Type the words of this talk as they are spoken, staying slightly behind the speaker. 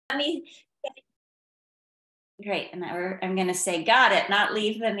me, great, and I'm going to say got it, not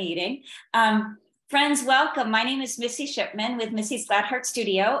leave the meeting. Friends, welcome. My name is Missy Shipman with Missy's Glad Heart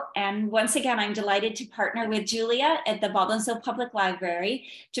Studio. And once again, I'm delighted to partner with Julia at the Baldwinsville Public Library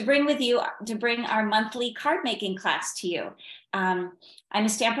to bring our monthly card making class to you. I'm a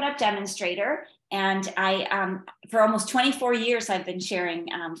Stampin' Up! Demonstrator, and for almost 24 years, I've been sharing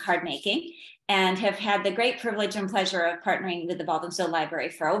card making and have had the great privilege and pleasure of partnering with the Baldwinsville Library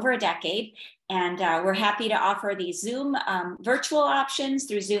for over a decade. And we're happy to offer these Zoom virtual options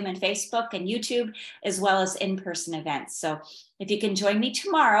through Zoom and Facebook and YouTube, as well as in-person events. So if you can join me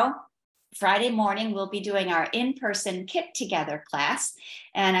tomorrow, Friday morning, we'll be doing our in-person Kit Together class.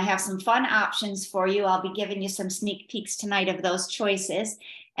 And I have some fun options for you. I'll be giving you some sneak peeks tonight of those choices.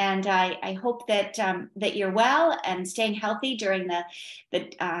 And I hope that that you're well and staying healthy during the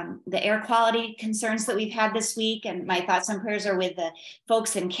air quality concerns that we've had this week. And my thoughts and prayers are with the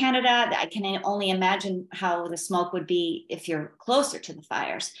folks in Canada. I can only imagine how the smoke would be if you're closer to the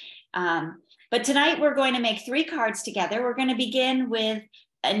fires. But tonight we're going to make 3 cards together. We're going to begin with,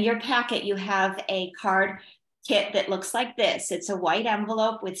 in your packet, you have a card kit that looks like this. It's a white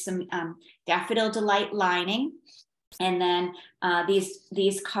envelope with some Daffodil Delight lining. And then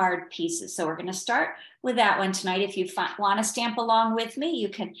these card pieces. So we're going to start with that one tonight. If you want to stamp along with me, you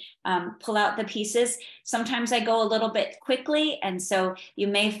can pull out the pieces. Sometimes I go a little bit quickly, and so you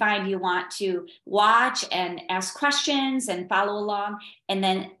may find you want to watch and ask questions and follow along, and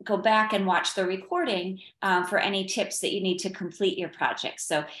then go back and watch the recording for any tips that you need to complete your project.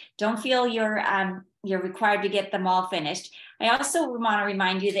 So don't feel you're required to get them all finished. I also want to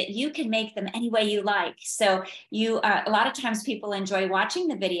remind you that you can make them any way you like. So a lot of times people enjoy watching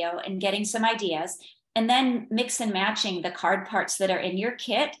the video and getting some ideas, and then mix and matching the card parts that are in your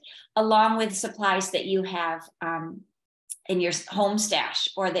kit along with supplies that you have in your home stash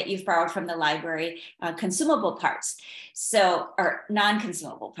or that you've borrowed from the library, consumable parts. So, or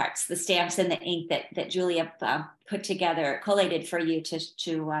non-consumable parts, the stamps and the ink that Julia put together, collated for you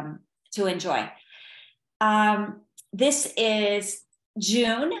to enjoy. This is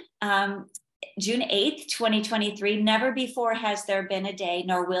June 8th, 2023. Never before has there been a day,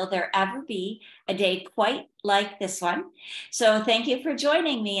 nor will there ever be a day quite like this one. So thank you for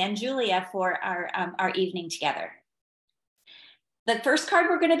joining me and Julia for our evening together. The first card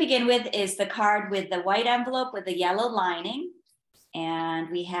we're going to begin with is the card with the white envelope with the yellow lining. And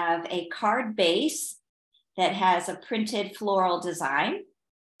we have a card base that has a printed floral design.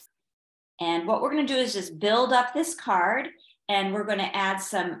 And what we're going to do is just build up this card, and we're going to add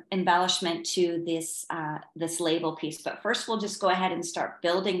some embellishment to this, this label piece. But first, we'll just go ahead and start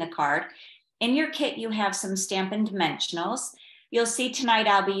building the card. In your kit, you have some Stampin' Dimensionals. You'll see tonight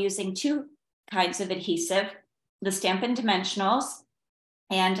I'll be using 2 kinds of adhesive, the Stampin' Dimensionals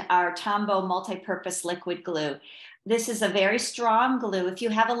and our Tombow multi-purpose liquid glue. This is a very strong glue. If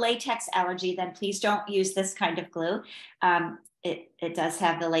you have a latex allergy, then please don't use this kind of glue. It does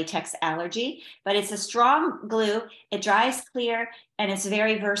have the latex allergy, but it's a strong glue. It dries clear, and it's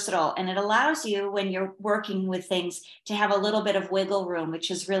very versatile. And it allows you, when you're working with things, to have a little bit of wiggle room, which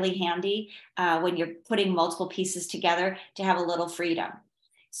is really handy when you're putting multiple pieces together, to have a little freedom.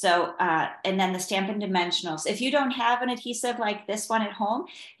 So, and then the Stampin' Dimensionals. If you don't have an adhesive like this one at home,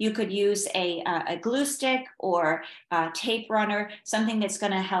 you could use a glue stick or a tape runner, something that's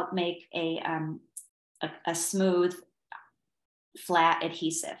going to help make a smooth, flat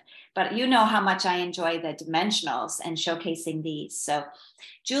adhesive. But you know how much I enjoy the dimensionals and showcasing these. So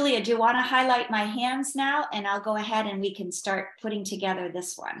Julia, do you want to highlight my hands now? And I'll go ahead and we can start putting together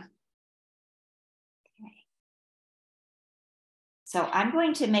this one. Okay. So I'm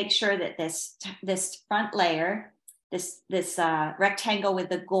going to make sure that this front layer, this rectangle with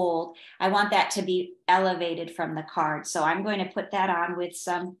the gold, I want that to be elevated from the card. So I'm going to put that on with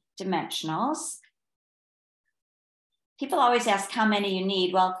some dimensionals. People always ask how many you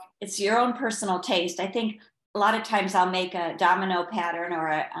need. Well, it's your own personal taste. I think a lot of times I'll make a domino pattern or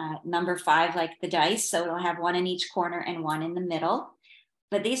a number 5 like the dice. So it'll have 1 in each corner and 1 in the middle.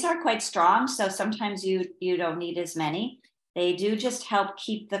 But these are quite strong, so sometimes you don't need as many. They do just help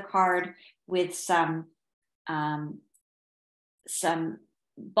keep the card with some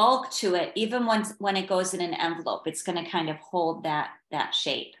bulk to it. Even when it goes in an envelope, it's going to kind of hold that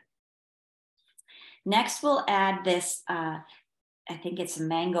shape. Next, we'll add this, I think it's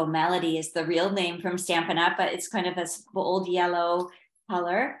Mango Melody is the real name from Stampin' Up, but it's kind of a bold yellow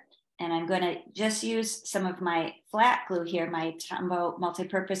color. And I'm going to just use some of my flat glue here, my Tombow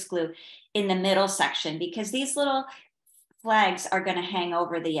multi-purpose glue, in the middle section, because these little flags are going to hang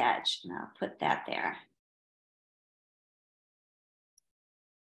over the edge. And I'll put that there.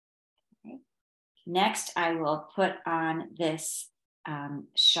 Next, I will put on this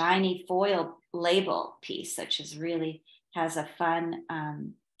shiny foil label piece, which is really has a fun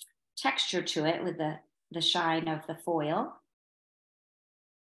texture to it with the shine of the foil.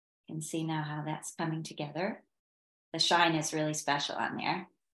 You can see now how that's coming together. The shine is really special on there.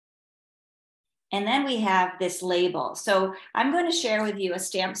 And then we have this label. So I'm going to share with you a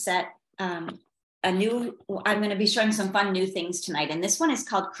stamp set, I'm going to be showing some fun new things tonight. And this one is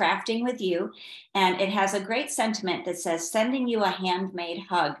called Crafting with You. And it has a great sentiment that says, sending you a handmade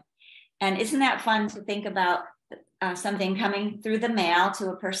hug. And isn't that fun to think about something coming through the mail to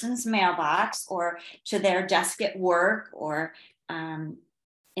a person's mailbox or to their desk at work or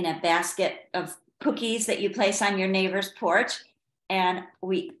in a basket of cookies that you place on your neighbor's porch. And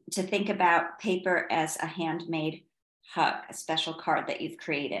to think about paper as a handmade hug, a special card that you've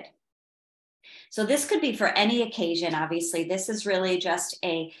created. So this could be for any occasion. Obviously, this is really just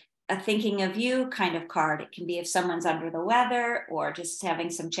a thinking of you kind of card. It can be if someone's under the weather or just having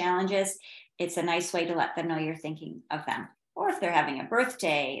some challenges. It's a nice way to let them know you're thinking of them. Or if they're having a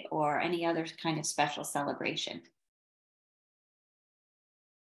birthday or any other kind of special celebration.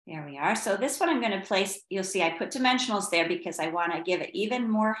 There we are. So this one I'm going to place, you'll see I put dimensionals there because I want to give it even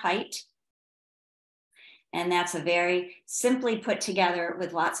more height. And that's a very simply put together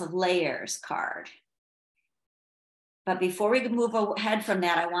with lots of layers card. But before we move ahead from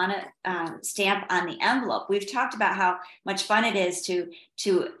that, I want to stamp on the envelope. We've talked about how much fun it is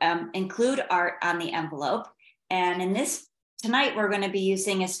to include art on the envelope. And in this, tonight, we're going to be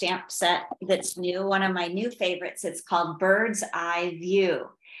using a stamp set that's new, one of my new favorites. It's called Bird's Eye View.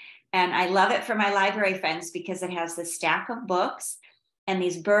 And I love it for my library friends because it has this stack of books and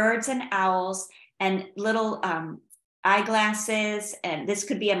these birds and owls and little eyeglasses. And this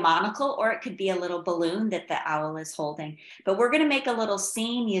could be a monocle or it could be a little balloon that the owl is holding. But we're going to make a little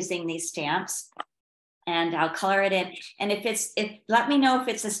scene using these stamps. And I'll color it in. And let me know if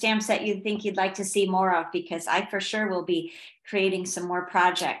it's a stamp set you think you'd like to see more of, because I for sure will be creating some more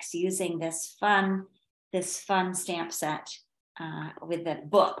projects using this fun stamp set with the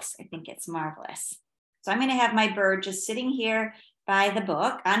books. I think it's marvelous. So I'm going to have my bird just sitting here by the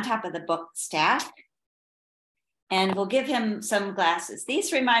book, on top of the book stack. And we'll give him some glasses.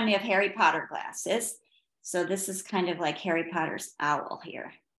 These remind me of Harry Potter glasses. So this is kind of like Harry Potter's owl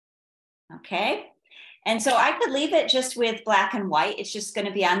here. Okay. And so I could leave it just with black and white. It's just going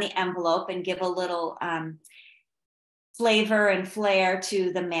to be on the envelope and give a little flavor and flair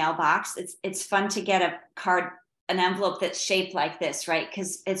to the mailbox. It's fun to get an envelope that's shaped like this, right?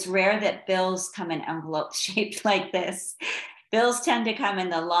 Because it's rare that bills come in envelopes shaped like this. Bills tend to come in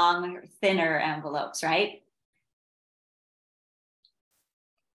the long, thinner envelopes, right?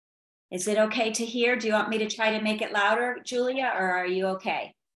 Is it okay to hear? Do you want me to try to make it louder, Julia, or are you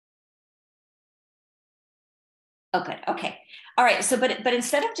okay? Oh, good. Okay. All right. So, but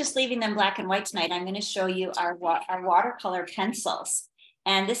instead of just leaving them black and white tonight, I'm going to show you our watercolor pencils.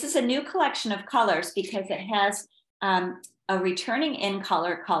 And this is a new collection of colors because it has a returning in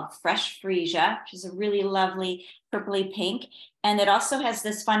color called Fresh Freesia, which is a really lovely purpley pink. And it also has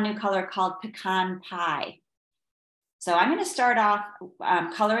this fun new color called Pecan Pie. So I'm going to start off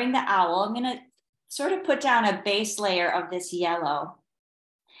coloring the owl. I'm going to sort of put down a base layer of this yellow.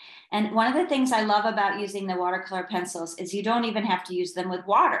 And one of the things I love about using the watercolor pencils is you don't even have to use them with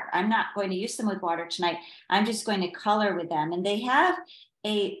water. I'm not going to use them with water tonight. I'm just going to color with them. And they have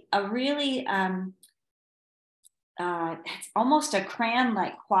a really, it's almost a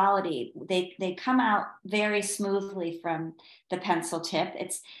crayon-like quality. They come out very smoothly from the pencil tip.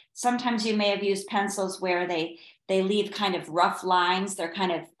 Sometimes you may have used pencils where they leave kind of rough lines. They're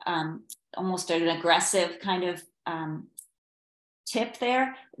kind of almost an aggressive kind of tip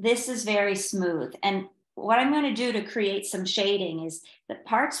there. This is very smooth. And what I'm going to do to create some shading is the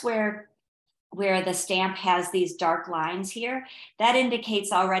parts where the stamp has these dark lines here, that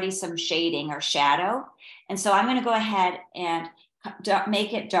indicates already some shading or shadow. And so I'm going to go ahead and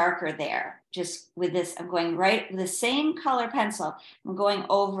make it darker there. Just with this, I'm going right with the same color pencil. I'm going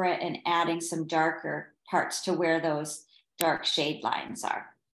over it and adding some darker parts to where those dark shade lines are.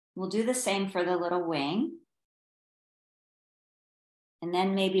 We'll do the same for the little wing. And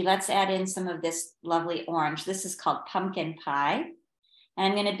then maybe let's add in some of this lovely orange. This is called Pumpkin Pie. And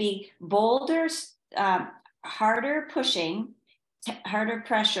I'm going to be bolder, harder pushing, harder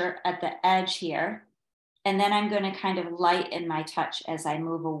pressure at the edge here. And then I'm going to kind of lighten my touch as I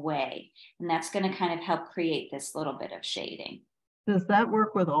move away. And that's going to kind of help create this little bit of shading. Does that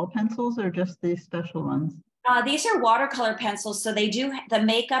work with all pencils or just these special ones? These are watercolor pencils, so they do, the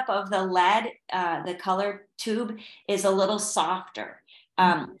makeup of the lead, the color tube is a little softer.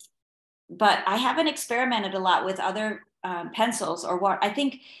 but I haven't experimented a lot with other pencils or what. I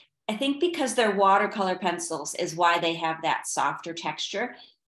think because they're watercolor pencils is why they have that softer texture.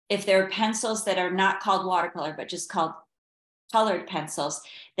 If they're pencils that are not called watercolor, but just called colored pencils,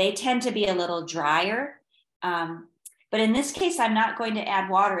 they tend to be a little drier. But in this case, I'm not going to add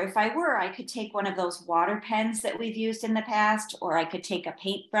water. If I were, I could take one of those water pens that we've used in the past, or I could take a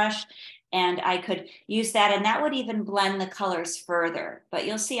paintbrush and I could use that, and that would even blend the colors further. But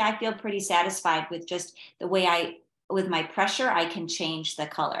you'll see, I feel pretty satisfied with just the way with my pressure, I can change the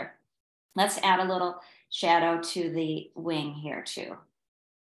color. Let's add a little shadow to the wing here too.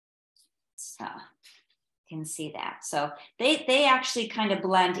 So you can see that. So they actually kind of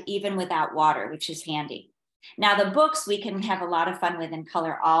blend even without water, which is handy. Now the books we can have a lot of fun with and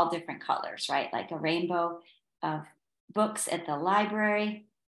color all different colors, right? Like a rainbow of books at the library.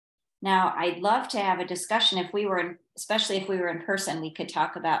 Now I'd love to have a discussion if we were, especially if we were in person, we could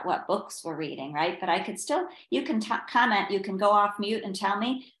talk about what books we're reading, right? But I could still, you can comment, you can go off mute and tell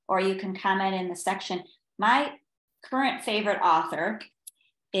me, or you can comment in the section. My current favorite author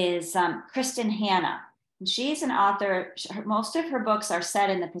is Kristen Hanna. She's an author. Most of her books are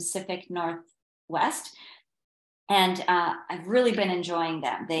set in the Pacific Northwest. And I've really been enjoying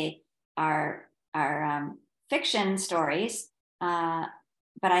them. They are fiction stories,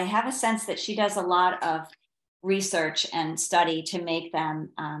 but I have a sense that she does a lot of research and study to make them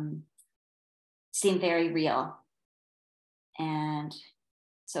seem very real. And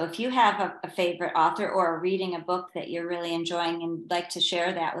so if you have a favorite author or are reading a book that you're really enjoying and like to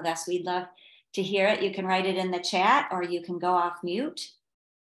share that with us, we'd love to hear it. You can write it in the chat, or you can go off mute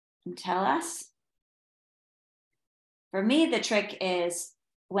and tell us. For me, the trick is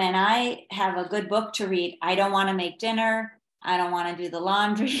when I have a good book to read, I don't want to make dinner. I don't want to do the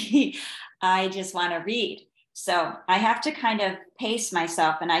laundry. I just want to read. So I have to kind of pace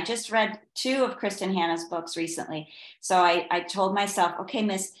myself. And I just read 2 of Kristen Hanna's books recently. So I told myself, okay,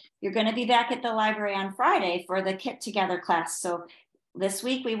 Miss, you're going to be back at the library on Friday for the Kit Together class. So this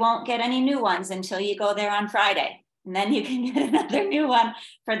week we won't get any new ones until you go there on Friday. And then you can get another new one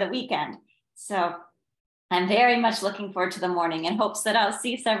for the weekend. So I'm very much looking forward to the morning in hopes that I'll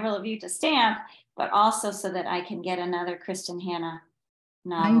see several of you to stamp, but also so that I can get another Kristen Hanna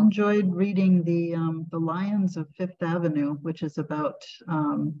novel. I enjoyed reading the Lions of Fifth Avenue, which is about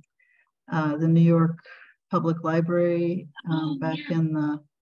the New York Public Library back in the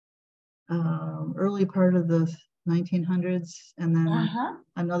early part of the 1900s, and then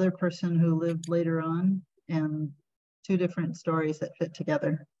another person who lived later on, and 2 different stories that fit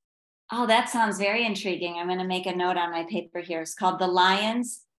together. Oh, that sounds very intriguing. I'm going to make a note on my paper here. It's called The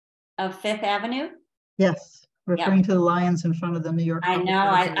Lions of Fifth Avenue. Yes, referring to the lions in front of the New York. I know.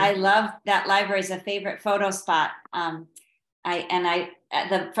 I love that library. It's a favorite photo spot. From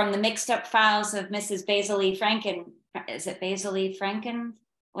the Mixed Up Files of Mrs. Basil E. Franken. Is it Basil E. Franken?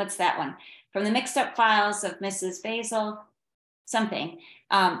 What's that one? From the Mixed Up Files of Mrs. Basil something.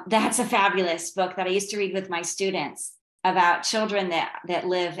 That's a fabulous book that I used to read with my students, about children that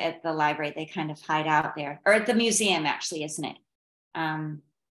live at the library. They kind of hide out there, or at the museum, actually, isn't it?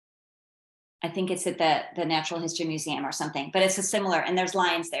 I think it's at the Natural History Museum or something, but it's a similar, and there's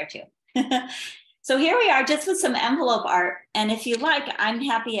lions there too. So here we are just with some envelope art. And if you like, I'm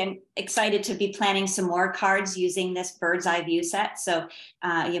happy and excited to be planning some more cards using this bird's eye view set. So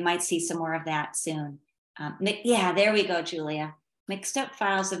you might see some more of that soon. Yeah, there we go, Julia. Mixed Up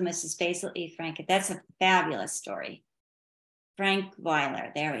Files of Mrs. Basil E. Franken. That's a fabulous story. Frank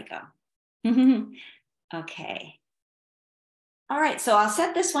Weiler, there we go. Okay. All right, so I'll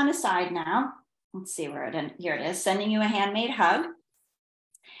set this one aside now. Let's see where here it is, sending you a handmade hug.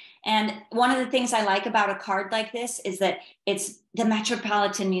 And one of the things I like about a card like this is that it's the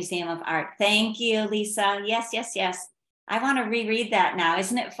Metropolitan Museum of Art. Thank you, Lisa. Yes, yes, yes. I want to reread that now.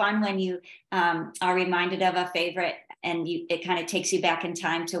 Isn't it fun when you are reminded of a favorite and it kind of takes you back in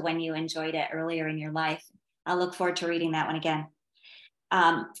time to when you enjoyed it earlier in your life? I'll look forward to reading that one again.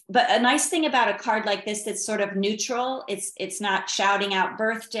 But a nice thing about a card like this that's sort of neutral, it's not shouting out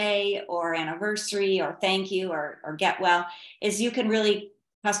birthday or anniversary or thank you or get well, is you can really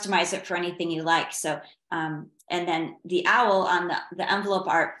customize it for anything you like. So, and then the owl on the envelope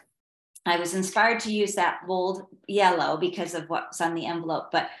art, I was inspired to use that bold yellow because of what's on the envelope,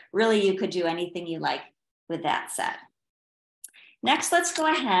 but really you could do anything you like with that set. Next, let's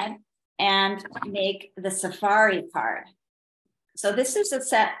go ahead and make the safari card. So this is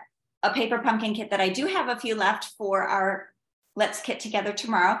a paper pumpkin kit that I do have a few left for our Let's Kit Together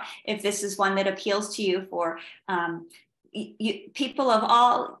tomorrow. If this is one that appeals to you for people of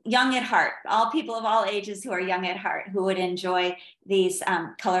all young at heart, all people of all ages who are young at heart, who would enjoy these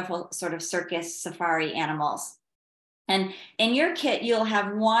colorful sort of circus safari animals. And in your kit, you'll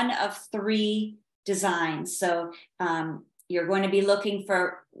have one of 3 designs. So you're going to be looking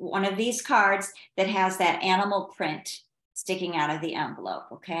for one of these cards that has that animal print sticking out of the envelope,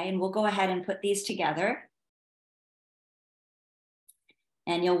 okay? And we'll go ahead and put these together.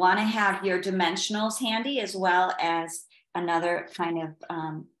 And you'll want to have your dimensionals handy, as well as another kind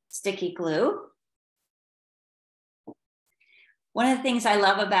of sticky glue. One of the things I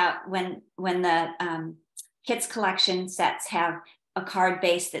love about when the Kits collection sets have a card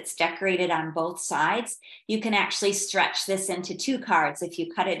base that's decorated on both sides, you can actually stretch this into 2 cards if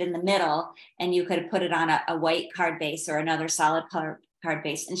you cut it in the middle, and you could put it on a white card base or another solid color card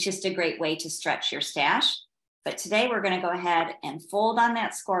base. It's just a great way to stretch your stash. But today we're going to go ahead and fold on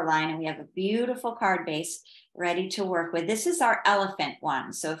that score line, and we have a beautiful card base ready to work with. This is our elephant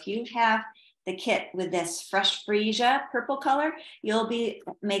one. So if you have the kit with this fresh freesia purple color, you'll be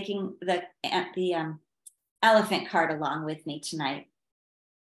making the elephant card along with me tonight.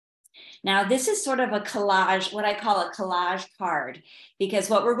 Now, this is sort of a collage, what I call a collage card, because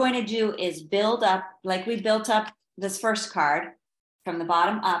what we're going to do is build up, like we built up this first card from the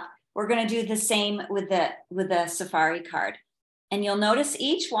bottom up. We're going to do the same with the safari card. And you'll notice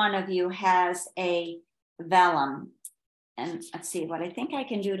each one of you has a vellum. And let's see what I think I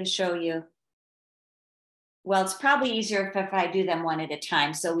can do to show you. Well, it's probably easier if I do them one at a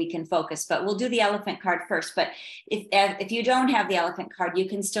time so we can focus, but we'll do the elephant card first. But if you don't have the elephant card, you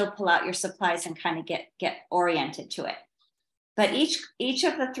can still pull out your supplies and kind of get oriented to it. But each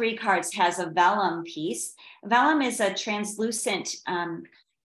of the 3 cards has a vellum piece. Vellum is a translucent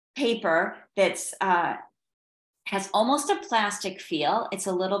paper that's has almost a plastic feel. It's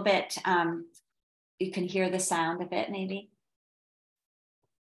a little bit, you can hear the sound of it maybe.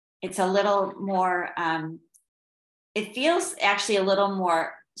 It's a little more, it feels actually a little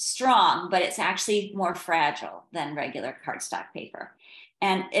more strong, but it's actually more fragile than regular cardstock paper.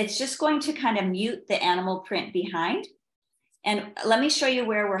 And it's just going to kind of mute the animal print behind. And let me show you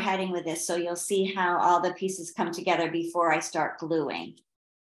where we're heading with this, so you'll see how all the pieces come together before I start gluing.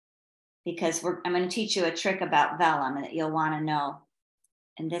 Because I'm going to teach you a trick about vellum that you'll want to know.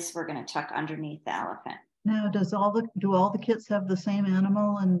 And this we're going to tuck underneath the elephant. Now, do all the kits have the same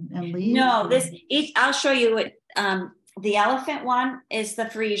animal and leaves? No, I'll show you what the elephant one is the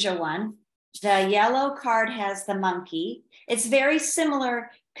freesia one. The yellow card has the monkey. It's very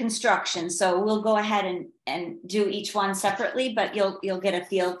similar construction, so we'll go ahead and do each one separately, but you'll get a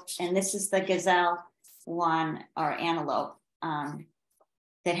feel. And this is the gazelle one, or antelope,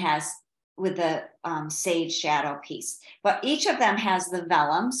 that has with the sage shadow piece. But each of them has the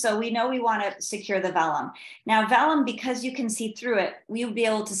vellum, so we know we want to secure the vellum. Now vellum, because you can see through it, we'll be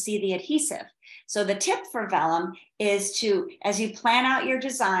able to see the adhesive. So the tip for vellum is to, as you plan out your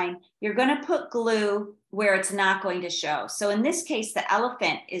design, you're going to put glue where it's not going to show. So in this case, the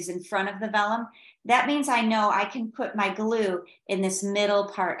elephant is in front of the vellum. That means I know I can put my glue in this middle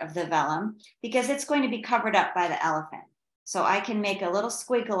part of the vellum because it's going to be covered up by the elephant. So I can make a little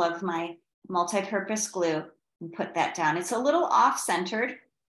squiggle of my multi-purpose glue and put that down. It's a little off-centered.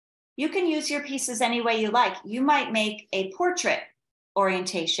 You can use your pieces any way you like. You might make a portrait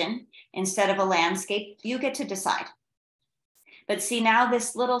orientation instead of a landscape. You get to decide. But see, now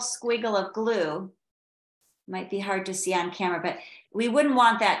this little squiggle of glue might be hard to see on camera, but we wouldn't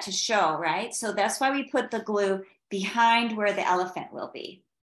want that to show, right? So that's why we put the glue behind where the elephant will be.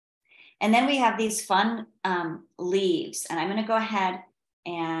 And then we have these fun leaves. And I'm going to go ahead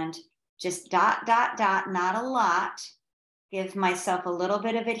and just dot, dot, dot, not a lot. Give myself a little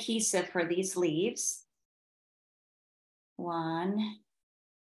bit of adhesive for these leaves. 1,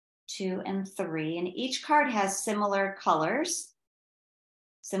 2, and 3. And each card has similar colors,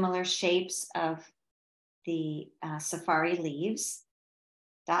 similar shapes of the safari leaves.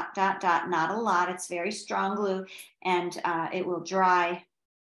 Dot, dot, dot, not a lot. It's very strong glue, and it will dry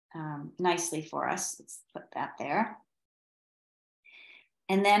nicely for us. Let's put that there.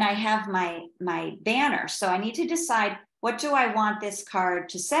 And then I have my banner. So I need to decide, what do I want this card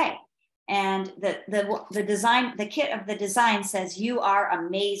to say? And the design, the kit of the design says, "You are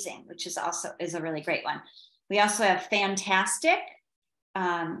amazing," which is a really great one. We also have fantastic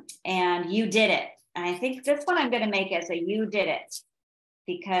and you did it. And I think this one I'm going to make as a "you did it,"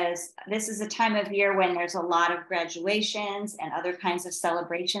 because this is a time of year when there's a lot of graduations and other kinds of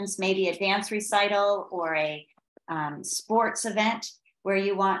celebrations, maybe a dance recital or a sports event where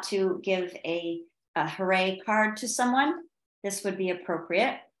you want to give a hooray card to someone. This would be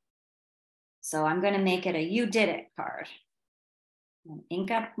appropriate. So I'm going to make it a "You Did It" card.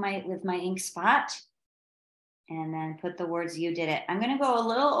 Ink up with my ink spot, and then put the words "You Did It." I'm going to go a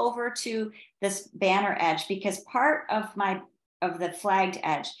little over to this banner edge because part of the flagged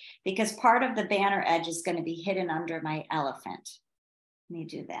edge, because part of the banner edge is going to be hidden under my elephant. Let me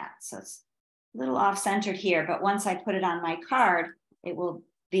do that. So it's a little off centered here, but once I put it on my card, it will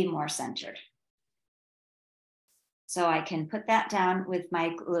be more centered. So I can put that down with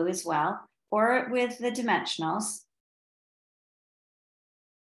my glue as well, or with the dimensionals.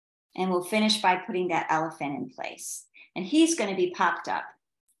 And we'll finish by putting that elephant in place. And he's going to be popped up.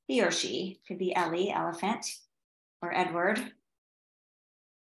 He or she, could be Ellie, elephant, or Edward.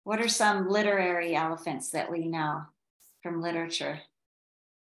 What are some literary elephants that we know from literature?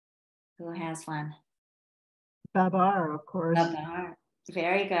 Who has one? Babar, of course. Babar.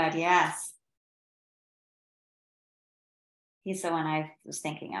 Very good, yes. He's the one I was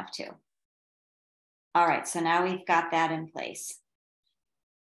thinking of too. All right, so now we've got that in place.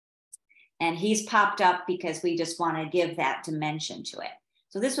 And he's popped up because we just want to give that dimension to it.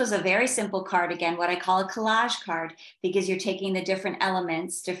 So this was a very simple card, again, what I call a collage card, because you're taking the different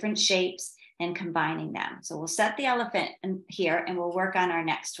elements, different shapes, and combining them. So we'll set the elephant in here and we'll work on our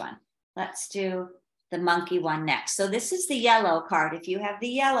next one. Let's do the monkey one next. So this is the yellow card. If you have the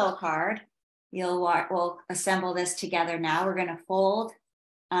yellow card, we'll assemble this together now. We're going to fold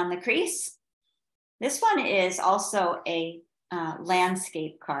on the crease. This one is also a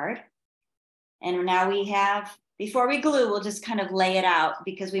landscape card. And now we have, before we glue, we'll just kind of lay it out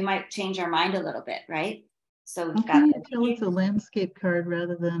because we might change our mind a little bit, right? So we've got the tell it's a landscape card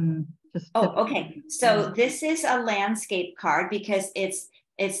rather than just. Oh, okay. So this is a landscape card because it's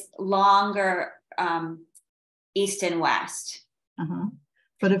longer east and west.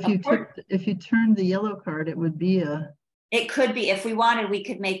 But if you turned the yellow card, it would be a. It could be, if we wanted, we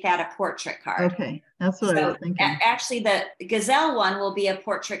could make that a portrait card. Okay, that's what I was thinking. Actually, the gazelle one will be a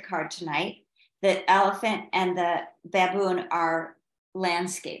portrait card tonight. The elephant and the baboon are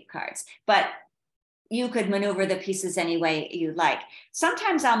landscape cards, but you could maneuver the pieces any way you like.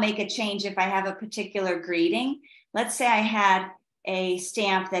 Sometimes I'll make a change if I have a particular greeting. Let's say I had a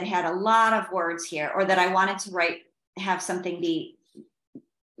stamp that had a lot of words here, or that I wanted to have something be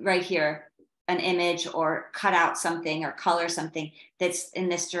right here, an image, or cut out something or color something that's in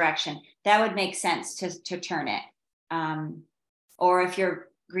this direction. That would make sense to turn it. Or if your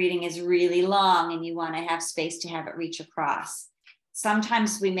greeting is really long and you want to have space to have it reach across.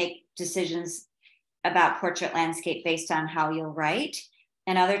 Sometimes we make decisions about portrait landscape based on how you'll write,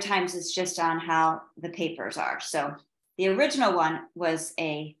 and other times it's just on how the papers are. So the original one was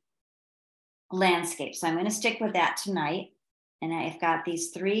a landscape, so I'm going to stick with that tonight. And I've got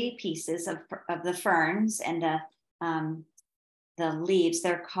these 3 pieces of the ferns and the leaves.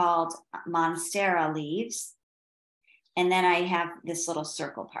 They're called monstera leaves. And then I have this little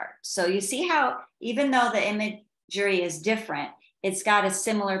circle part. So you see how, even though the imagery is different, it's got a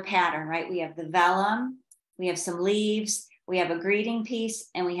similar pattern, right? We have the vellum, we have some leaves, we have a greeting piece,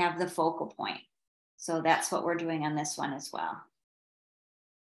 and we have the focal point. So that's what we're doing on this one as well.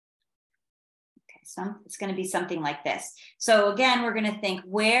 Okay, so it's going to be something like this. So again, we're going to think,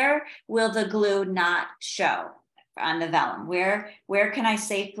 where will the glue not show on the vellum? Where can I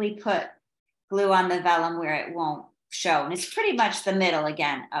safely put glue on the vellum where it won't show? And it's pretty much the middle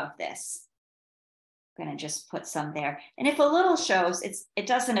again of this. I'm going to just put some there. And if a little shows, it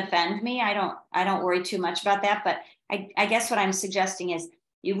doesn't offend me. I don't worry too much about that. But I guess what I'm suggesting is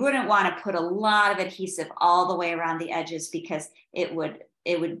you wouldn't want to put a lot of adhesive all the way around the edges, because it would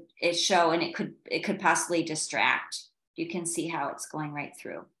show, and it could possibly distract. You can see how it's going right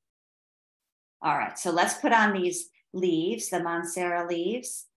through. All right, so let's put on these leaves, the monstera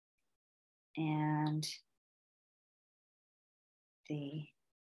leaves, and the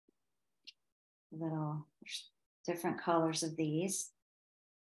little different colors of these.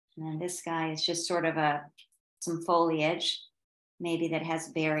 And then this guy is just sort of some foliage, maybe that has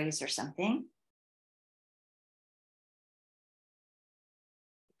berries or something.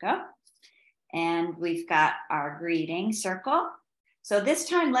 Go. And we've got our greeting circle. So this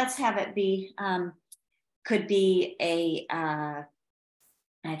time, let's have it be, could be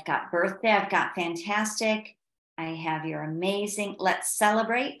I've got birthday, I've got fantastic, I have you're amazing, let's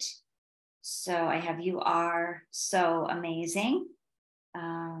celebrate. So I have you are so amazing.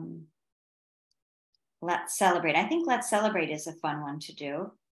 Let's celebrate. I think let's celebrate is a fun one to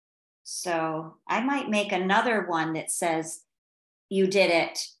do. So I might make another one that says, you did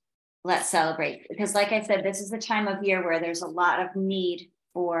it, let's celebrate. Because like I said, this is the time of year where there's a lot of need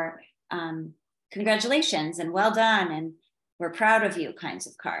for congratulations and well done and we're proud of you kinds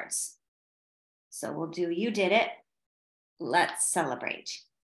of cards. So we'll do You Did It. Let's celebrate.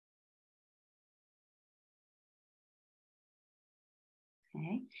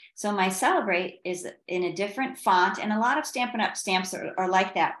 Okay, so my celebrate is in a different font, and a lot of Stampin' Up! Stamps are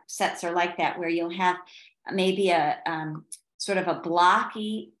like that, sets are like that, where you'll have maybe a sort of a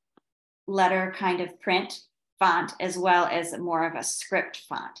blocky letter kind of print font, as well as more of a script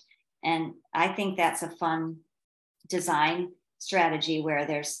font. And I think that's a fun design strategy where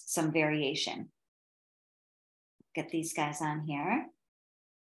there's some variation. Get these guys on here.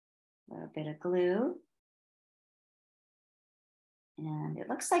 A little bit of glue. And it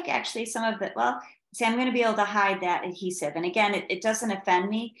looks like actually some of the, well, see, I'm going to be able to hide that adhesive. And again, it doesn't offend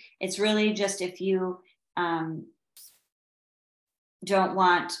me. It's really just if you don't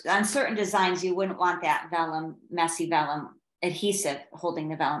want, on certain designs, you wouldn't want that vellum, messy vellum adhesive holding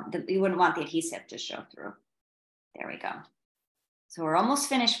the vellum. You wouldn't want the adhesive to show through. There we go. So we're almost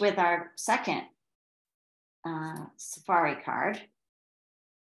finished with our second safari card.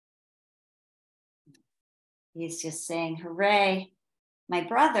 He's just saying, hooray. My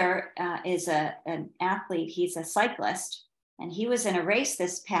brother is an athlete. He's a cyclist, and he was in a race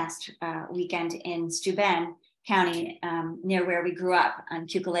this past weekend in Steuben County, near where we grew up on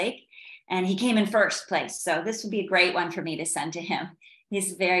Cuca Lake, and he came in first place. So this would be a great one for me to send to him.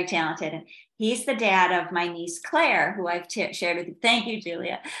 He's very talented. And he's the dad of my niece, Claire, who I've shared with you. Thank you,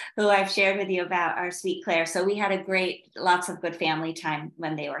 Julia, who I've shared with you about our sweet Claire. So we had a great, lots of good family time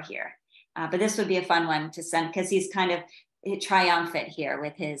when they were here. But this would be a fun one to send because he's kind of triumphant here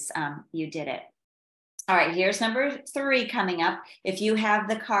with his You Did It. All right, here's number 3 coming up. If you have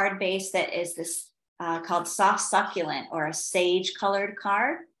the card base that is this called Soft Succulent or a sage colored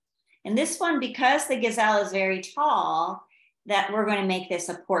card. And this one, because the gazelle is very tall, that we're going to make this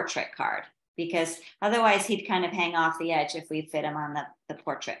a portrait card, because otherwise he'd kind of hang off the edge if we fit him on the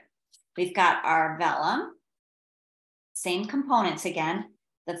portrait. We've got our vellum, same components again,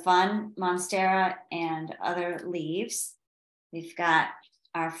 the fun monstera and other leaves. We've got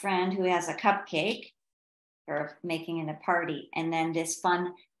our friend who has a cupcake for making it a party, and then this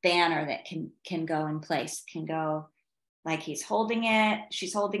fun banner that can go in place, can go like he's holding it,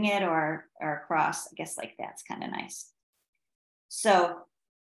 she's holding it, or across, I guess like that's kind of nice. So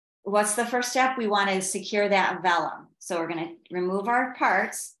what's the first step? We want to secure that vellum. So we're going to remove our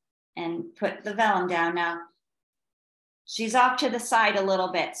parts and put the vellum down. Now, she's off to the side a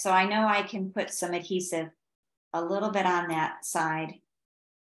little bit, so I know I can put some adhesive a little bit on that side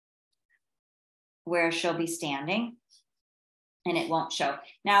where she'll be standing, and it won't show.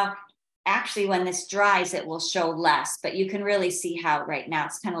 Now, actually, when this dries, it will show less, but you can really see how right now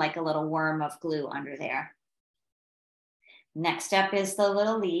it's kind of like a little worm of glue under there. Next step is the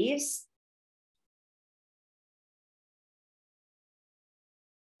little leaves.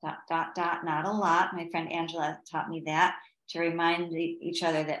 Dot, dot, dot, not a lot. My friend Angela taught me that, to remind each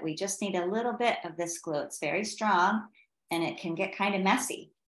other that we just need a little bit of this glue. It's very strong and it can get kind of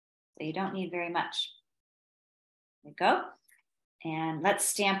messy. So you don't need very much. There we go. And let's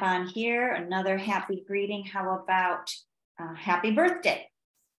stamp on here another happy greeting. How about happy birthday?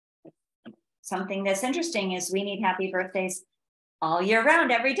 Something that's interesting is we need happy birthdays all year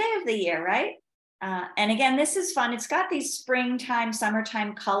round, every day of the year, right? And again, this is fun. It's got these springtime,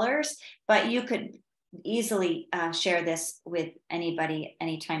 summertime colors, but you could easily share this with anybody,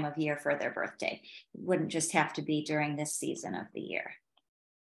 any time of year for their birthday. It wouldn't just have to be during this season of the year.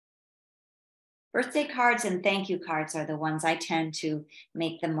 Birthday cards and thank you cards are the ones I tend to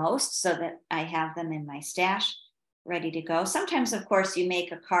make the most, so that I have them in my stash ready to go. Sometimes, of course, you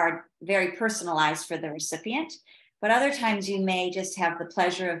make a card very personalized for the recipient, but other times you may just have the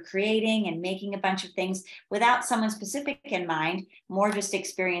pleasure of creating and making a bunch of things without someone specific in mind, more just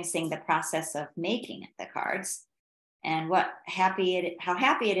experiencing the process of making the cards. And how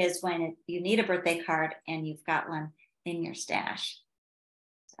happy it is when you need a birthday card and you've got one in your stash.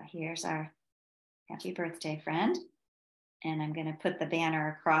 So here's our happy birthday, friend. And I'm going to put the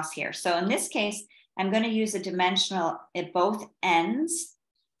banner across here. So in this case, I'm going to use a dimensional at both ends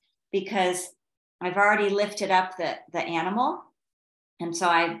because I've already lifted up the animal. And so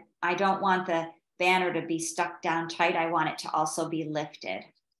I don't want the banner to be stuck down tight. I want it to also be lifted.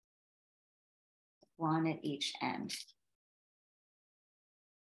 One at each end.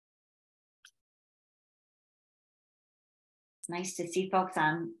 It's nice to see folks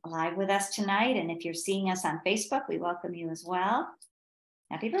on live with us tonight. And if you're seeing us on Facebook, we welcome you as well.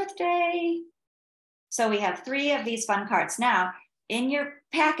 Happy birthday. So we have 3 of these fun cards. Now, in your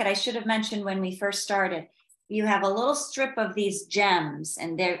packet, I should have mentioned when we first started, you have a little strip of these gems,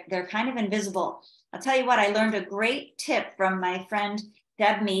 and they're kind of invisible. I'll tell you what, I learned a great tip from my friend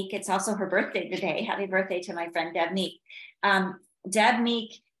Deb Meek. It's also her birthday today. Happy birthday to my friend Deb Meek. Deb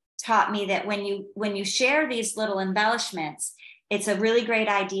Meek taught me that when you share these little embellishments, it's a really great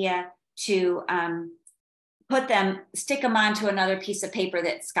idea to stick them onto another piece of paper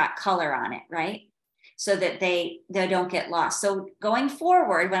that's got color on it, right? So that they don't get lost. So going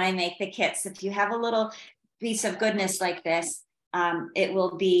forward, when I make the kits, if you have a little piece of goodness like this, it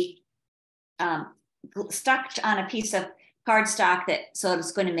will be stuck on a piece of cardstock so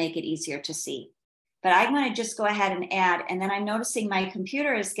it's going to make it easier to see. But I'm going to just go ahead and add, and then I'm noticing my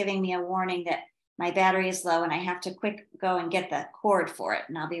computer is giving me a warning that my battery is low and I have to quick go and get the cord for it.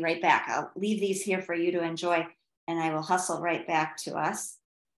 And I'll be right back. I'll leave these here for you to enjoy, and I will hustle right back to us.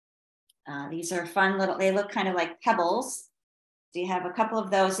 These are fun little, they look kind of like pebbles. So you have a couple of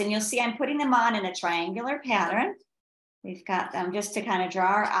those, and you'll see I'm putting them on in a triangular pattern. We've got them just to kind of draw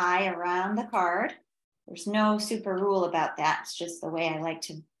our eye around the card. There's no super rule about that. It's just the way I like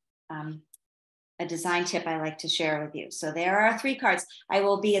to, a design tip I like to share with you. So there are 3 cards. I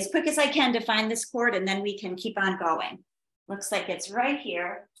will be as quick as I can to find this cord, and then we can keep on going. Looks like it's right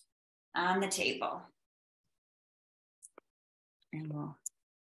here on the table. And we'll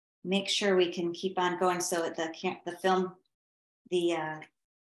make sure we can keep on going so that the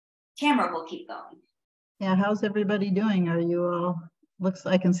camera will keep going. Yeah, how's everybody doing? Are you all, looks,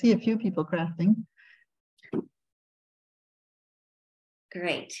 I can see a few people crafting.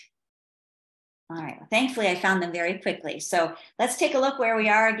 Great. All right, well, thankfully I found them very quickly. So let's take a look where we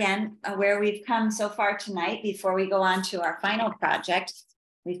are again, where we've come so far tonight before we go on to our final project.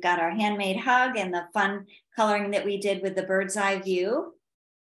 We've got our handmade hug and the fun coloring that we did with the bird's eye view.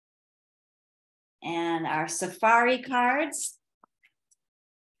 And our safari cards.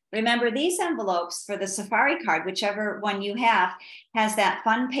 Remember, these envelopes for the safari card, whichever one you have, has that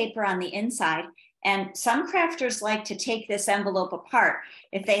fun paper on the inside. And some crafters like to take this envelope apart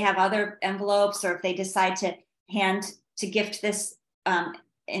if they have other envelopes, or if they decide to gift this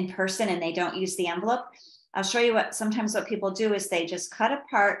in person and they don't use the envelope. I'll show you sometimes what people do is they just cut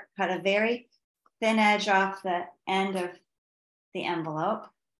a very thin edge off the end of the envelope.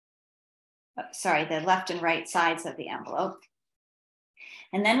 Sorry, the left and right sides of the envelope.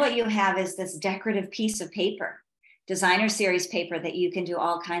 And then what you have is this decorative piece of paper, designer series paper, that you can do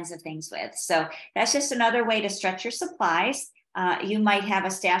all kinds of things with. So that's just another way to stretch your supplies. You might have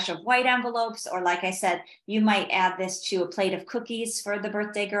a stash of white envelopes, or like I said, you might add this to a plate of cookies for the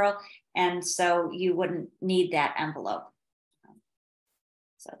birthday girl. And so you wouldn't need that envelope.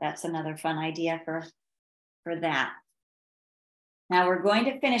 So that's another fun idea for that. Now we're going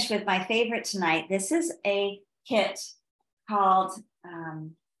to finish with my favorite tonight. This is a kit called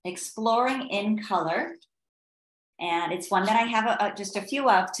Exploring in Color. And it's one that I have just a few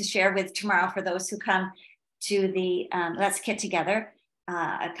of to share with tomorrow for those who come to the Let's Kit Together.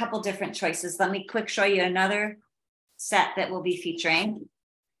 A couple different choices. Let me quick show you another set that we'll be featuring.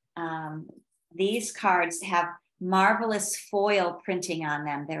 These cards have marvelous foil printing on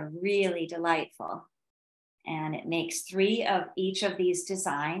them. They're really delightful. And it makes 3 of each of these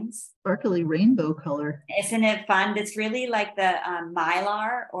designs. Sparkly rainbow color. Isn't it fun? It's really like the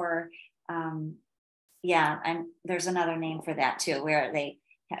mylar, or yeah, and there's another name for that too, where they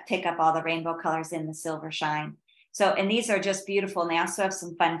pick up all the rainbow colors in the silver shine. So, and these are just beautiful. And they also have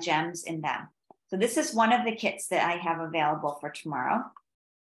some fun gems in them. So this is one of the kits that I have available for tomorrow.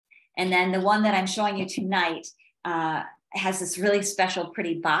 And then the one that I'm showing you tonight has this really special,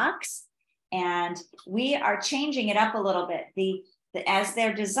 pretty box. And we are changing it up a little bit. As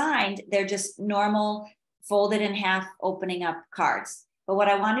they're designed, they're just normal folded in half opening up cards. But what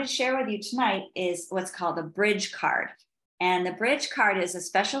I wanted to share with you tonight is what's called a bridge card. And the bridge card is a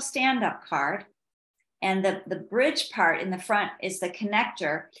special stand-up card. And the bridge part in the front is the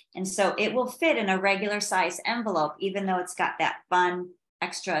connector. And so it will fit in a regular size envelope, even though it's got that fun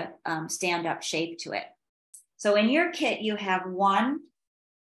extra stand-up shape to it. So in your kit, you have one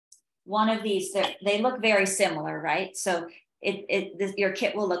of these. They look very similar, right? So your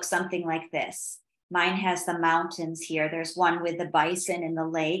kit will look something like this. Mine has the mountains here. There's one with the bison in the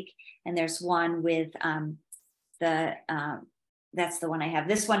lake, and there's one with that's the one I have.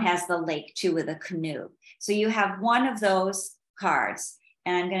 This one has the lake too, with a canoe. So you have one of those cards,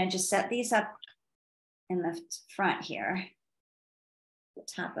 and I'm going to just set these up in the front here, the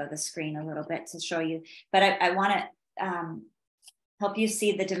top of the screen a little bit to show you. But I want to help you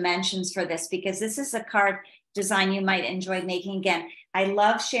see the dimensions for this, because this is a card design you might enjoy making. Again, I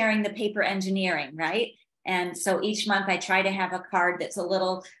love sharing the paper engineering, right? And so each month I try to have a card that's a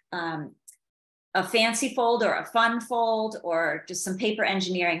little a fancy fold or a fun fold, or just some paper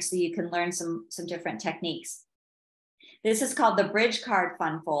engineering so you can learn some different techniques. This is called the Bridge Card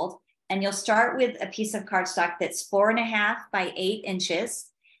Fun Fold. And you'll start with a piece of cardstock that's 4.5 by 8 inches.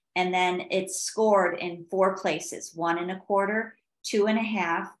 And then it's scored in 4 places, 1 1/4, 2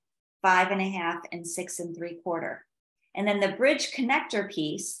 1/2, 5 1/2, and 6 3/4. And then the bridge connector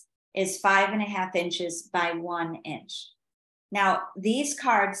piece is 5 1/2 inches by 1 inch. Now, these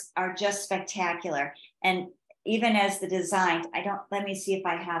cards are just spectacular. And even as the design, let me see if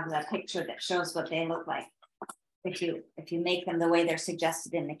I have the picture that shows what they look like. If you make them the way they're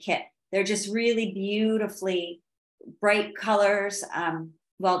suggested in the kit, they're just really beautifully bright colors.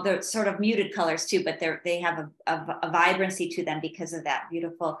 Well, they're sort of muted colors too, but they have a vibrancy to them because of that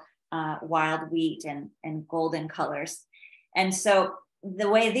beautiful wild wheat and golden colors. And so the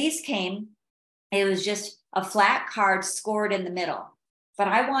way these came, it was just a flat card scored in the middle. But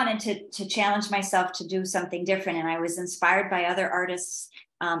I wanted to challenge myself to do something different. And I was inspired by other artists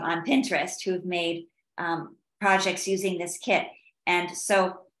on Pinterest who've made projects using this kit. And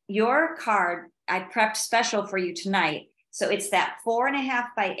so your card, I prepped special for you tonight. So it's that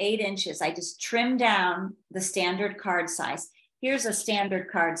 4.5 by 8 inches. I just trimmed down the standard card size. Here's a standard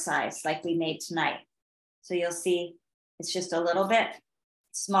card size like we made tonight. So you'll see it's just a little bit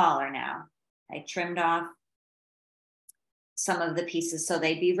smaller now. I trimmed off some of the pieces so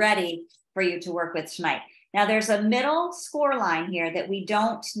they'd be ready for you to work with tonight. Now there's a middle score line here that we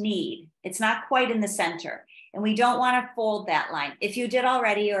don't need. It's not quite in the center, and we don't want to fold that line. If you did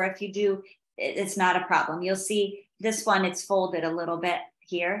already, or if you do, it's not a problem. You'll see this one, it's folded a little bit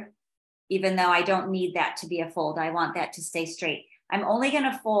here, even though I don't need that to be a fold. I want that to stay straight. I'm only going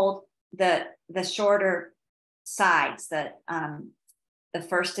to fold the shorter sides, the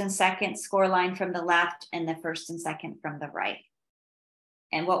first and second score line from the left and the first and second from the right.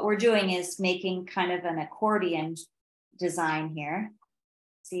 And what we're doing is making kind of an accordion design here.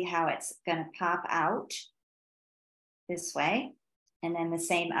 See how it's going to pop out this way. And then the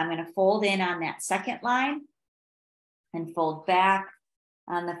same, I'm going to fold in on that second line and fold back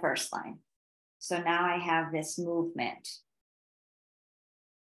on the first line. So now I have this movement.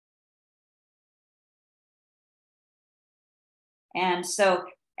 And so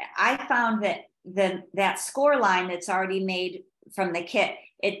I found that that score line that's already made from the kit,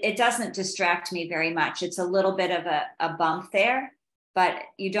 it doesn't distract me very much. It's a little bit of a bump there, but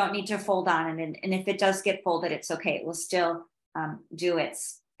you don't need to fold on it. And if it does get folded, it's okay. It will still do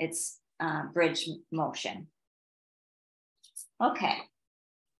its bridge motion. Okay.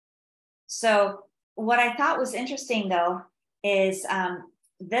 So what I thought was interesting though is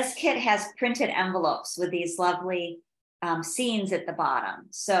this kit has printed envelopes with these lovely scenes at the bottom.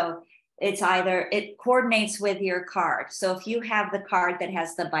 So it's it coordinates with your card. So if you have the card that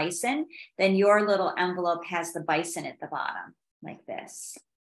has the bison, then your little envelope has the bison at the bottom, like this.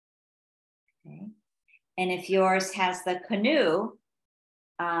 Okay. And if yours has the canoe,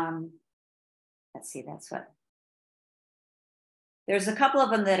 let's see, there's a couple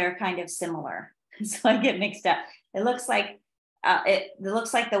of them that are kind of similar. So I get mixed up. It looks like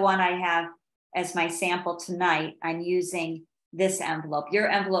the one I have as my sample tonight. I'm using this envelope. Your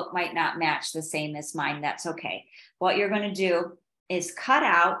envelope might not match the same as mine. That's okay. What you're going to do is cut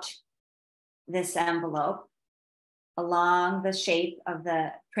out this envelope along the shape of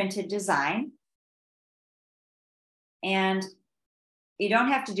the printed design. And you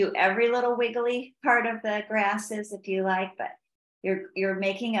don't have to do every little wiggly part of the grasses if you like, but you're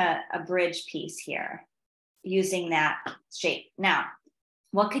making a bridge piece here using that shape. Now,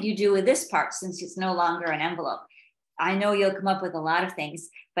 what could you do with this part since it's no longer an envelope? I know you'll come up with a lot of things,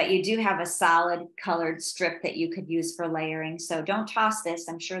 but you do have a solid colored strip that you could use for layering. So don't toss this.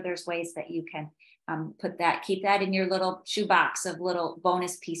 I'm sure there's ways that you can keep that in your little shoebox of little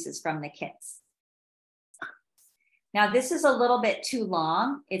bonus pieces from the kits. Now this is a little bit too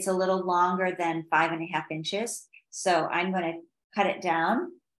long. It's a little longer than 5.5 inches. So I'm going to cut it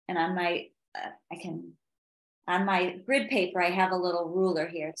down, and on my, on my grid paper, I have a little ruler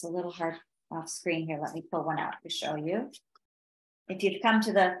here. It's a little hard off screen here. Let me pull one out to show you. If you've come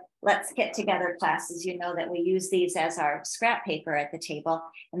to the Let's Get Together classes, you know that we use these as our scrap paper at the table,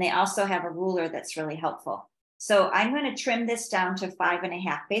 and they also have a ruler that's really helpful. So I'm going to trim this down to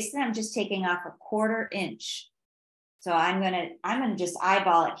 5.5. Basically, I'm just taking off 1/4 inch. So I'm going to just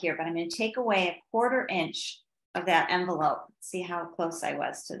eyeball it here, but I'm going to take away 1/4 inch of that envelope. See how close I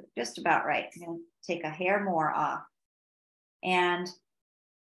was to just about right. I'm going to take a hair more off. And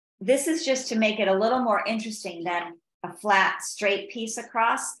this is just to make it a little more interesting than a flat, straight piece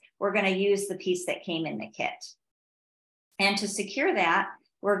across. We're going to use the piece that came in the kit. And to secure that,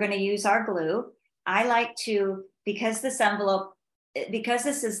 we're going to use our glue. I like to, because this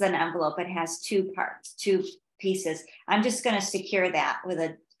is an envelope, it has two parts, two pieces. I'm just going to secure that with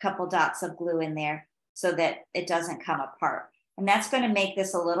a couple dots of glue in there so that it doesn't come apart. And that's going to make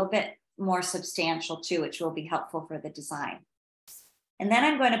this a little bit more substantial too, which will be helpful for the design. And then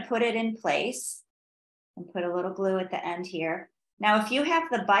I'm going to put it in place and put a little glue at the end here. Now, if you have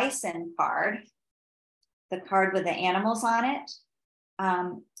the bison card, the card with the animals on it,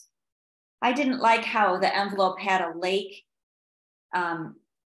 I didn't like how the envelope had a lake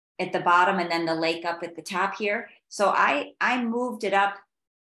at the bottom and then the lake up at the top here. So I moved it up,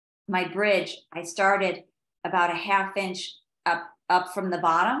 my bridge. I started about a 1/2 inch up from the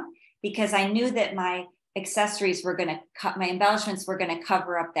bottom because I knew that my accessories were going to cut, my embellishments were going to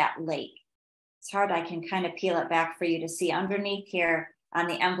cover up that lake. It's hard, I can kind of peel it back for you to see. Underneath here on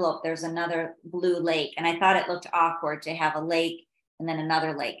the envelope, there's another blue lake. And I thought it looked awkward to have a lake and then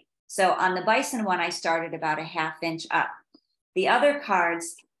another lake. So on the bison one, I started about a 1/2 inch up. The other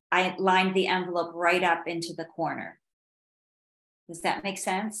cards, I lined the envelope right up into the corner. Does that make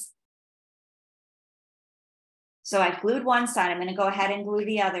sense? So I glued one side. I'm going to go ahead and glue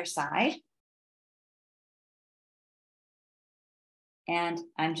the other side. And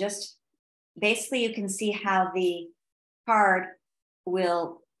I'm just, basically you can see how the card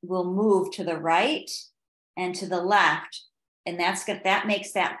will move to the right and to the left. And that's good. That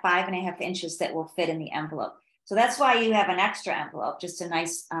makes that 5.5 inches that will fit in the envelope. So that's why you have an extra envelope, just a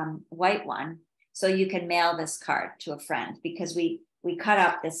nice white one. So you can mail this card to a friend because we cut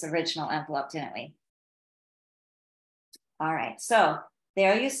up this original envelope, didn't we? All right, so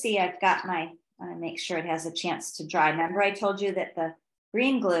there you see, I've got my, I want to make sure it has a chance to dry. Remember I told you that the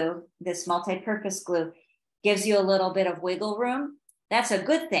green glue, this multi-purpose glue, gives you a little bit of wiggle room. That's a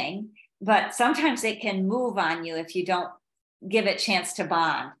good thing, but sometimes it can move on you if you don't give it a chance to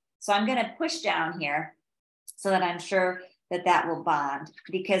bond. So I'm going to push down here so that I'm sure that that will bond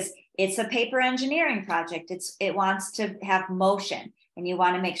because it's a paper engineering project. It wants to have motion and you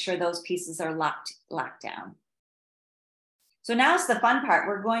want to make sure those pieces are locked down. So now's the fun part.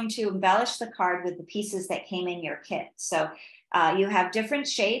 We're going to embellish the card with the pieces that came in your kit. So you have different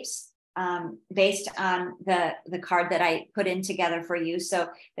shapes based on the card that I put in together for you. So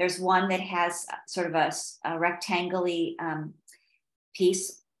there's one that has sort of a rectangle-y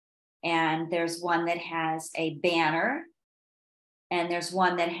piece, and there's one that has a banner, and there's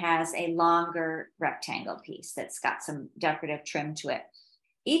one that has a longer rectangle piece that's got some decorative trim to it.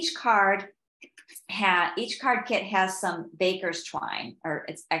 Each card kit has some baker's twine, or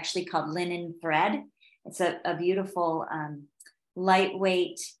it's actually called linen thread. It's a beautiful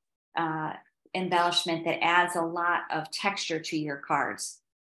lightweight embellishment that adds a lot of texture to your cards.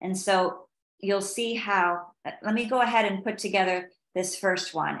 And so you'll see how, let me go ahead and put together this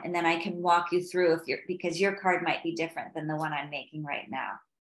first one, and then I can walk you through because your card might be different than the one I'm making right now.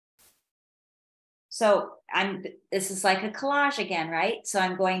 So this is like a collage again, right? So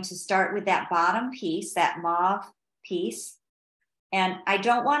I'm going to start with that bottom piece, that mauve piece. And I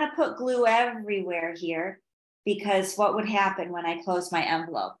don't want to put glue everywhere here because what would happen when I close my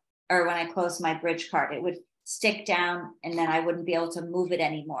envelope or when I close my bridge card? It would stick down and then I wouldn't be able to move it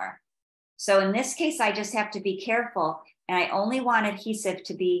anymore. So in this case, I just have to be careful. And I only want adhesive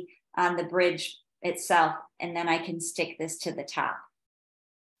to be on the bridge itself. And then I can stick this to the top.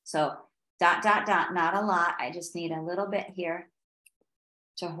 So dot, dot, dot, not a lot. I just need a little bit here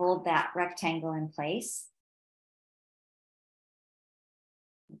to hold that rectangle in place.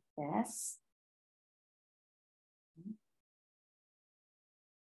 Like this.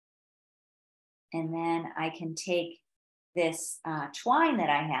 And then I can take this twine that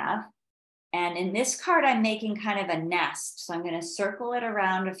I have. And in this card, I'm making kind of a nest. So I'm going to circle it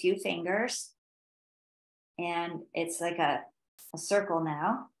around a few fingers. And it's like a circle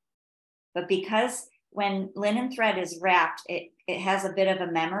now. But because when linen thread is wrapped, it has a bit of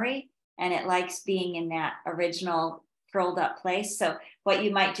a memory and it likes being in that original curled up place. So what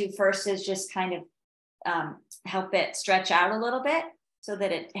you might do first is just kind of help it stretch out a little bit so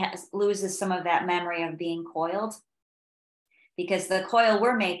that it loses some of that memory of being coiled. Because the coil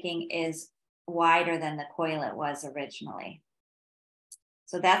we're making is wider than the coil it was originally.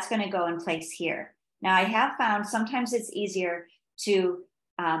 So that's going to go in place here. Now I have found sometimes it's easier to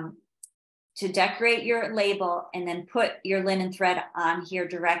decorate your label and then put your linen thread on here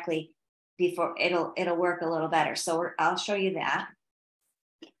directly before it'll work a little better. So I'll show you that.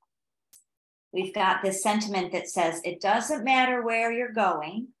 We've got this sentiment that says, it doesn't matter where you're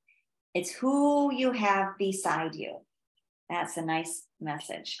going, it's who you have beside you. That's a nice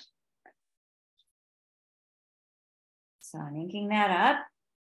message. So I'm inking that up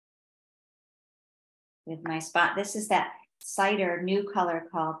with my spot. This is that cider new color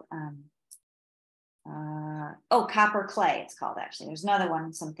called oh, copper clay, it's called actually. There's another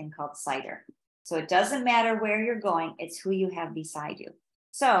one, something called cider. So it doesn't matter where you're going, it's who you have beside you.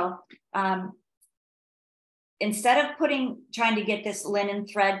 So instead of trying to get this linen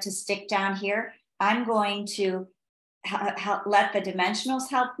thread to stick down here, I'm going to let the dimensionals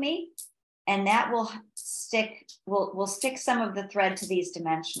help me, and that will stick, we'll stick some of the thread to these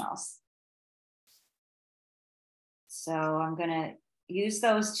dimensionals. So I'm gonna use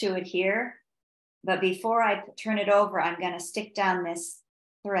those to adhere, but before I turn it over, I'm gonna stick down this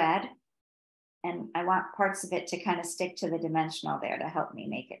thread, and I want parts of it to kind of stick to the dimensional there to help me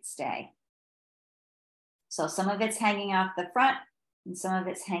make it stay. So some of it's hanging off the front and some of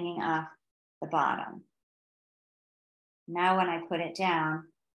it's hanging off the bottom. Now when I put it down,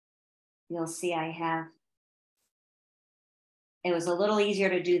 you'll see it was a little easier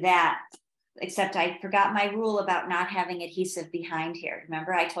to do that, except I forgot my rule about not having adhesive behind here.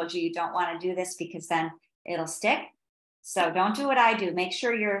 Remember, I told you don't want to do this because then it'll stick. So don't do what I do. Make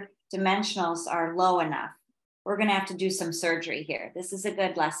sure your dimensionals are low enough. We're going to have to do some surgery here. This is a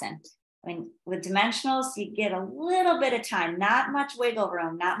good lesson. I mean, with dimensionals, you get a little bit of time, not much wiggle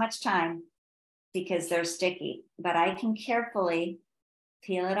room, not much time, because they're sticky, but I can carefully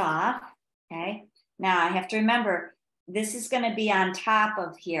peel it off, okay? Now I have to remember, this is gonna be on top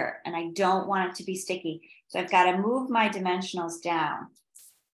of here, and I don't want it to be sticky. So I've gotta move my dimensionals down.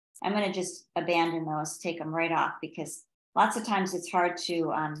 I'm gonna just abandon those, take them right off, because lots of times it's hard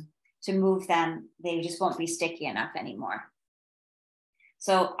to move them. They just won't be sticky enough anymore.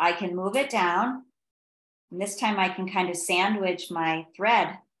 So I can move it down, and this time I can kind of sandwich my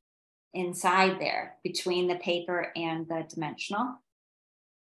thread inside there between the paper and the dimensional.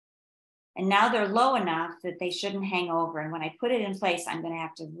 And now they're low enough that they shouldn't hang over. And when I put it in place, I'm going to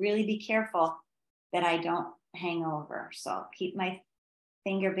have to really be careful that I don't hang over. So I'll keep my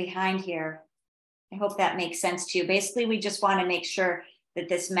finger behind here. I hope that makes sense to you. Basically, we just want to make sure that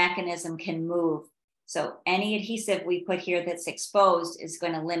this mechanism can move. So any adhesive we put here that's exposed is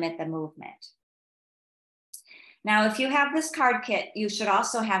going to limit the movement. Now, if you have this card kit, you should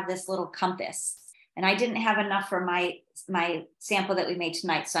also have this little compass. And I didn't have enough for my sample that we made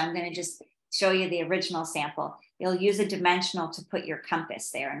tonight, so I'm going to just show you the original sample. You'll use a dimensional to put your compass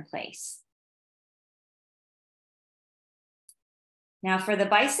there in place. Now for the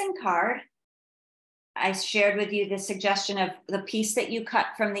bison card, I shared with you the suggestion of the piece that you cut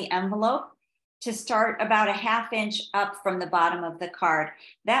from the envelope to start about a ½ inch up from the bottom of the card.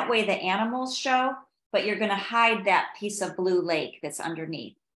 That way the animals show, but you're going to hide that piece of blue lake that's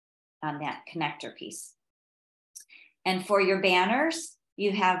underneath on that connector piece. And for your banners,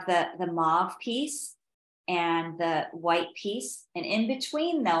 you have the mauve piece and the white piece. And in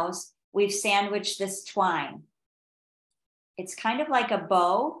between those, we've sandwiched this twine. It's kind of like a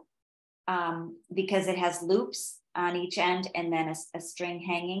bow because it has loops on each end and then a string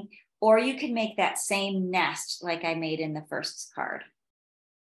hanging. Or you can make that same nest like I made in the first card.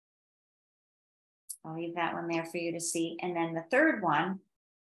 I'll leave that one there for you to see. And then the third one,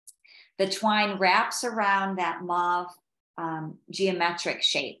 the twine wraps around that mauve geometric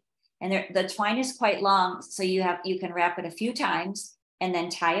shape. And the twine is quite long, so you can wrap it a few times and then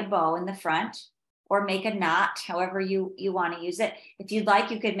tie a bow in the front or make a knot, however you want to use it. If you'd like,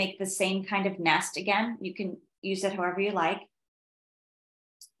 you could make the same kind of nest again. You can use it however you like.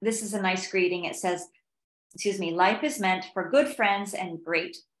 This is a nice greeting. It says, excuse me, life is meant for good friends and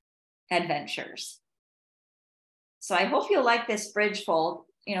great adventures. So I hope you'll like this bridge fold,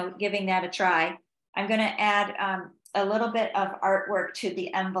 giving that a try. I'm going to add a little bit of artwork to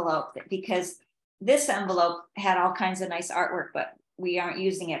the envelope because this envelope had all kinds of nice artwork, but we aren't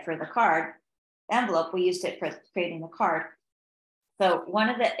using it for the card envelope. We used it for creating the card. So one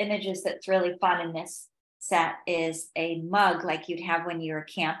of the images that's really fun in this set is a mug like you'd have when you were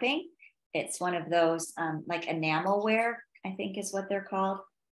camping. It's one of those like enamelware, I think is what they're called,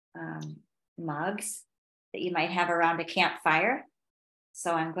 mugs that you might have around a campfire.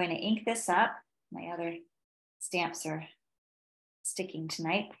 So I'm going to ink this up. My other stamps are sticking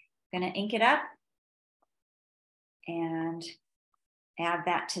tonight. I'm going to ink it up and add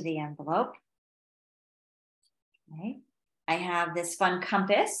that to the envelope. Okay. I have this fun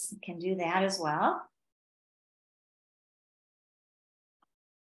compass. You can do that as well.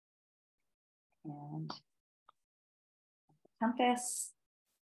 And compass.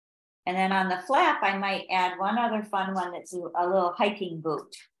 And then on the flap, I might add one other fun one that's a little hiking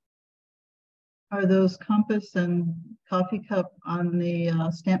boot. Are those compass and coffee cup on the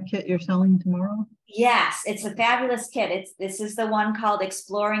stamp kit you're selling tomorrow? Yes, it's a fabulous kit. This is the one called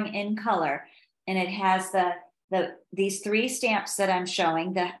Exploring in Color. And it has the these 3 stamps that I'm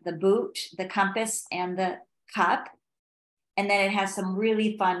showing, the boot, the compass, and the cup. And then it has some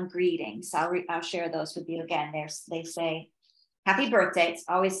really fun greetings. I'll share those with you again. They say, happy birthday. It's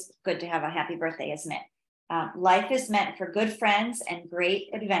always good to have a happy birthday, isn't it? Life is meant for good friends and great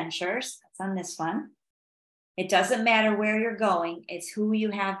adventures. That's on this one. It doesn't matter where you're going. It's who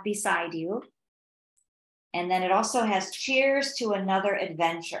you have beside you. And then it also has cheers to another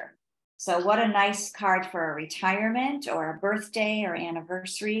adventure. So what a nice card for a retirement or a birthday or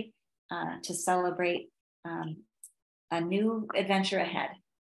anniversary to celebrate a new adventure ahead.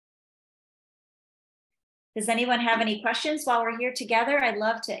 Does anyone have any questions while we're here together? I'd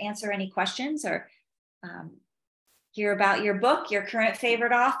love to answer any questions or hear about your book, your current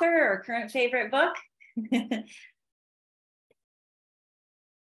favorite author or current favorite book.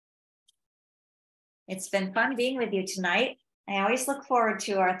 It's been fun being with you tonight. I always look forward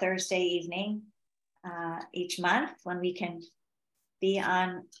to our Thursday evening each month when we can be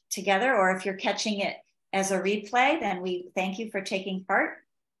on together, or if you're catching it as a replay, then we thank you for taking part.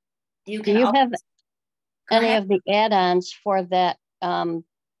 Do you have any of the add-ons for that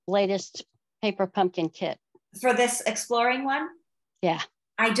latest paper pumpkin kit? For this exploring one? Yeah.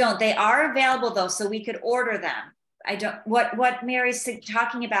 I don't. They are available though, so we could order them. I don't. What Mary's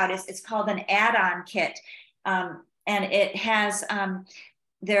talking about is it's called an add-on kit, and it has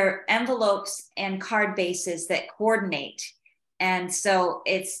their envelopes and card bases that coordinate, and so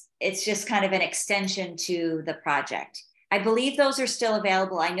it's just kind of an extension to the project. I believe those are still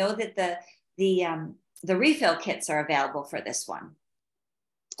available. I know that the refill kits are available for this one.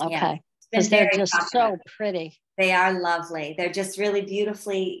 Okay, because they're just so pretty. They are lovely. They're just really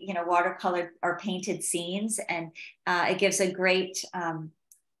beautifully, watercolored or painted scenes, and it gives a great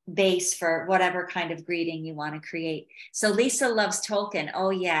base for whatever kind of greeting you want to create. So Lisa loves Tolkien. Oh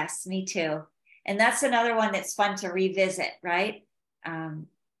yes, me too. And that's another one that's fun to revisit, right?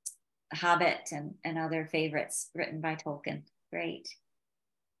 Hobbit and other favorites written by Tolkien. Great.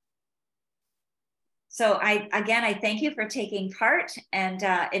 So I thank you for taking part, and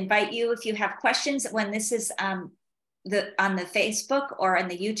invite you, if you have questions when this is on the Facebook or on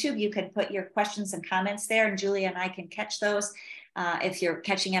the YouTube, you can put your questions and comments there, and Julia and I can catch those. If you're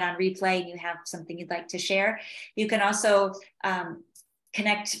catching it on replay and you have something you'd like to share, you can also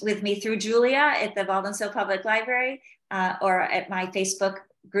connect with me through Julia at the Baldwinsville Public Library or at my Facebook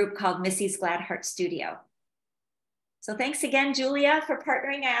group called Missy's Glad Heart Studio. So thanks again, Julia, for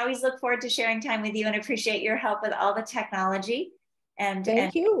partnering. I always look forward to sharing time with you and appreciate your help with all the technology. And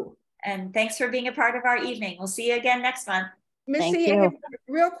thank you. And thanks for being a part of our evening. We'll see you again next month. Missy, I have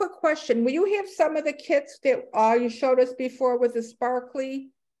a real quick question. Will you have some of the kits that you showed us before with the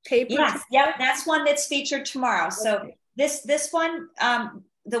sparkly paper? Yes, yep, that's one that's featured tomorrow. So this one,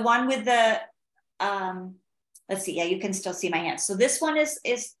 the one with the, let's see, yeah, you can still see my hands. So this one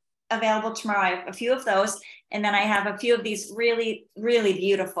is available tomorrow. I have a few of those. And then I have a few of these really, really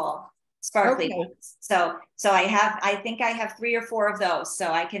beautiful sparkly ones. So I think I have 3 or 4 of those. So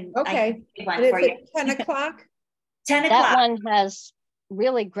I can, okay. One for you. 10 o'clock? 10 o'clock. That one has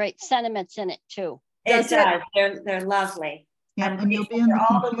really great sentiments in it too. It does. They're lovely. Yeah, and you'll be in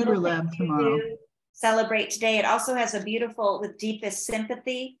the computer lab tomorrow. Celebrate today. It also has a beautiful with deepest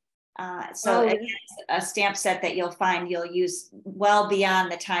sympathy. Again, a stamp set that you'll use well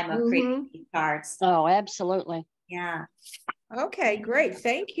beyond the time of creating these cards. Oh, absolutely. Yeah. Okay, great.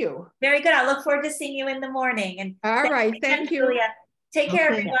 Thank you. Very good. I look forward to seeing you in the morning. And all right. Thank you. Julia. Take care,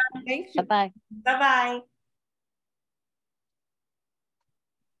 everyone. Thank you. Bye-bye. Bye-bye.